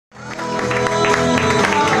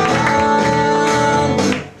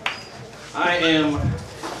am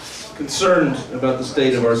concerned about the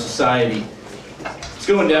state of our society. It's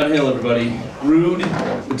going downhill, everybody. Rude,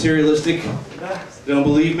 materialistic. Don't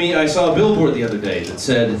believe me? I saw a billboard the other day that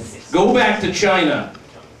said, "Go back to China."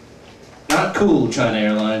 Not cool, China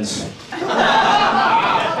Airlines.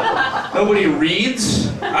 Nobody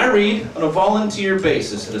reads. I read on a volunteer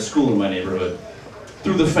basis at a school in my neighborhood.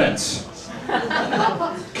 Through the fence.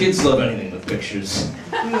 Kids love anything with pictures.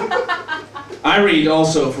 I read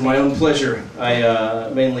also for my own pleasure.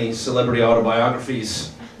 Mainly celebrity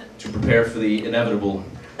autobiographies to prepare for the inevitable.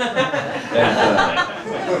 And,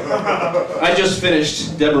 I just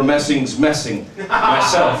finished Deborah Messing's Messing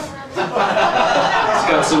myself. It's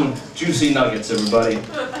got some juicy nuggets, everybody.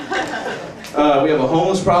 We have a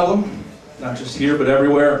homeless problem, not just here, but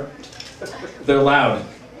everywhere. They're loud.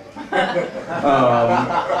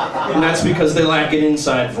 And that's because they lack an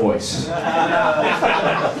inside voice.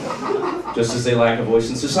 Just as they lack a voice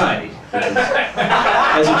in society,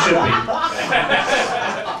 as it should be.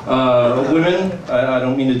 Women, I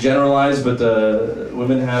don't mean to generalize, but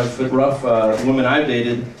women have it rough. The women I've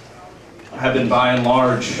dated have been by and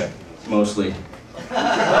large, mostly.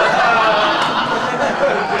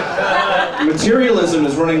 Materialism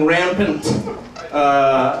is running rampant.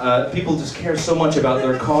 People just care so much about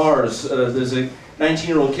their cars. There's a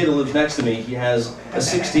 19-year-old kid who lives next to me. He has a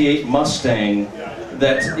 '68 Mustang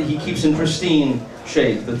that he keeps in pristine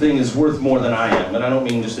shape. The thing is worth more than I am, and I don't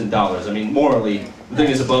mean just in dollars. I mean morally, the thing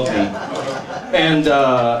is above me. And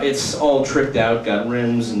it's all tricked out, got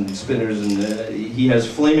rims and spinners, and he has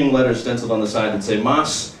flaming letters stenciled on the side that say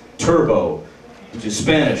 "Mas Turbo," which is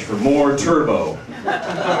Spanish for more turbo.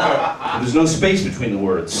 There's no space between the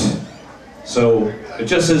words. So, it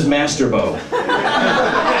just says Masturbo.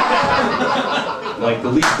 Like the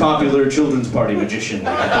least popular children's party magician.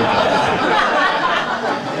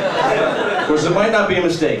 Of course, it might not be a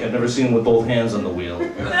mistake. I've never seen him with both hands on the wheel.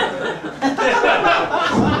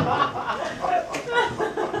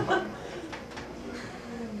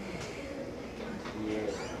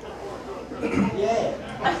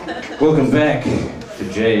 Welcome back to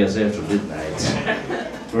Jayuzzh After Midnight.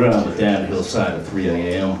 We're on the downhill side of 3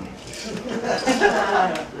 a.m.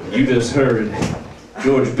 You just heard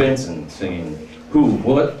George Benson singing, "Who,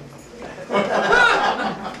 what?"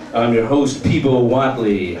 I'm your host, Peebo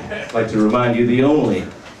Watley. I'd like to remind you the only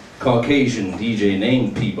Caucasian DJ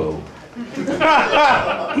named Peebo.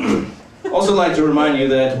 Also like to remind you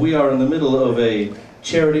that we are in the middle of a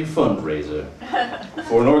charity fundraiser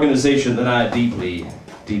for an organization that I deeply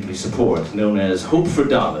support, known as Hope for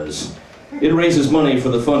Dollars. It raises money for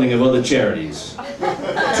the funding of other charities,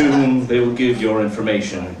 to whom they will give your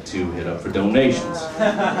information to hit up for donations.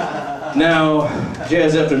 Now,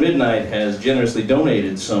 Jayuzzh After Midnight has generously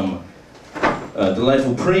donated some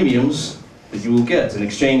delightful premiums that you will get. In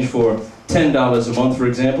exchange for $10 a month, for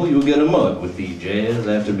example, you will get a mug with the Jayuzzh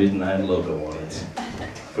After Midnight logo on it.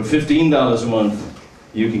 For $15 a month,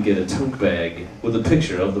 you can get a tote bag with a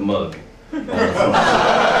picture of the mug on the front.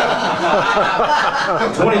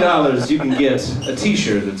 For $20, you can get a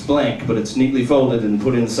t-shirt that's blank, but it's neatly folded and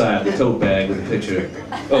put inside the tote bag with a picture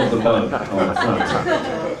of the mug on the front.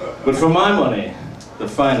 But for my money, the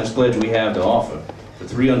finest pledge we have to offer, for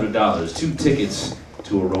 $300, 2 tickets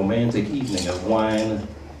to a romantic evening of wine,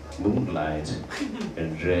 moonlight,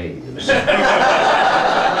 and jayuzzh.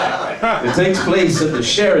 It takes place at the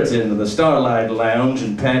Sheraton, the Starlight Lounge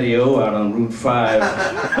and Patio out on Route 5.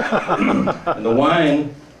 And the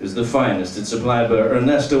wine is the finest. It's supplied by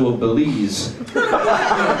Ernesto of Belize.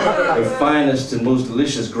 The finest and most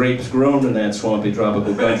delicious grapes grown in that swampy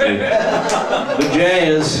tropical country. The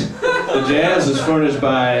jazz is furnished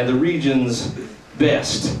by the region's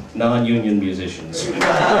best non-union musicians.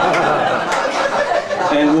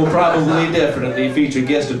 And will probably definitely feature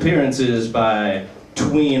guest appearances by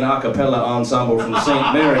tween a cappella ensemble from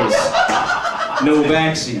St. Mary's, No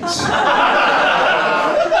Backseats.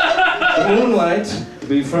 The moonlight will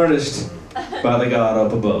be furnished by the god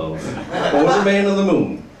up above, or the man on the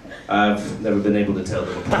moon. I've never been able to tell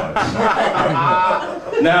them apart.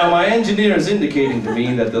 Now, my engineer is indicating to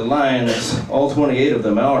me that the lines, all 28 of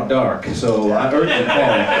them, are dark, so I urgently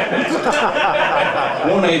call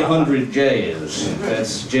 1-800-JAYUZZH.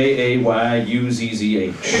 That's Jayuzzh.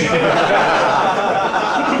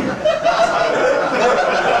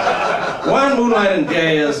 Wine, moonlight, and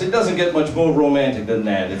jazz, it doesn't get much more romantic than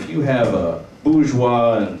that. If you have a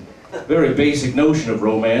bourgeois and very basic notion of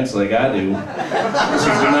romance like I do, this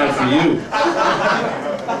is the night for you.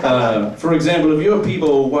 For example, if you're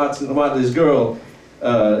Peebo Watley's girl,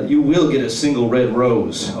 you will get a single red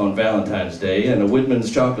rose on Valentine's Day and a Whitman's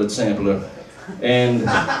chocolate sampler and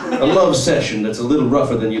a love session that's a little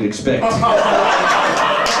rougher than you'd expect.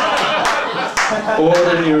 Or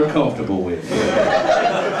than you're comfortable with.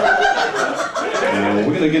 We're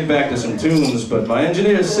going to get back to some tunes, but my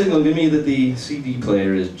engineer signaled to me that the CD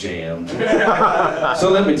player is jammed. So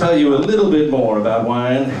let me tell you a little bit more about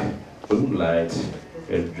wine, moonlight,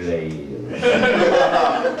 and jayuzzh.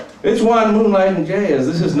 It's wine, moonlight, and jayuzzh.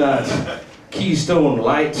 This is not Keystone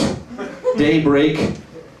Light, Daybreak,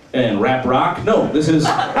 and rap rock. No, this is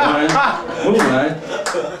wine, moonlight,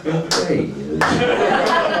 and jayuzzh.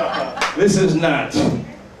 This is not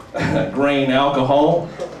grain alcohol,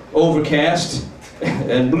 overcast,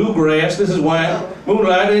 and bluegrass. This is wine,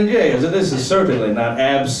 moonlight, and jayuzzh. And this is certainly not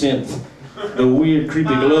absinthe, the weird,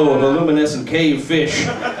 creepy glow of a luminescent cave fish.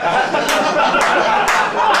 And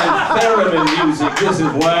theremin music. This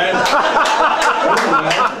is wine,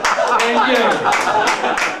 moonlight, and jayuzzh.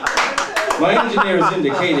 My engineer is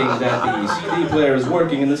indicating that the CD player is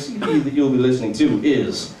working, and the CD that you'll be listening to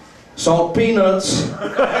is Salt Peanuts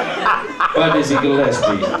by Dizzy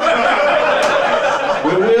Gillespie.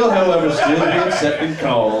 We will, however, still be accepting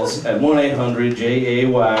calls at 1-800-JAYUZZH.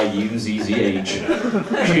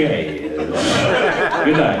 Jayuzzh.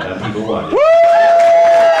 Good night, I'm People Watching.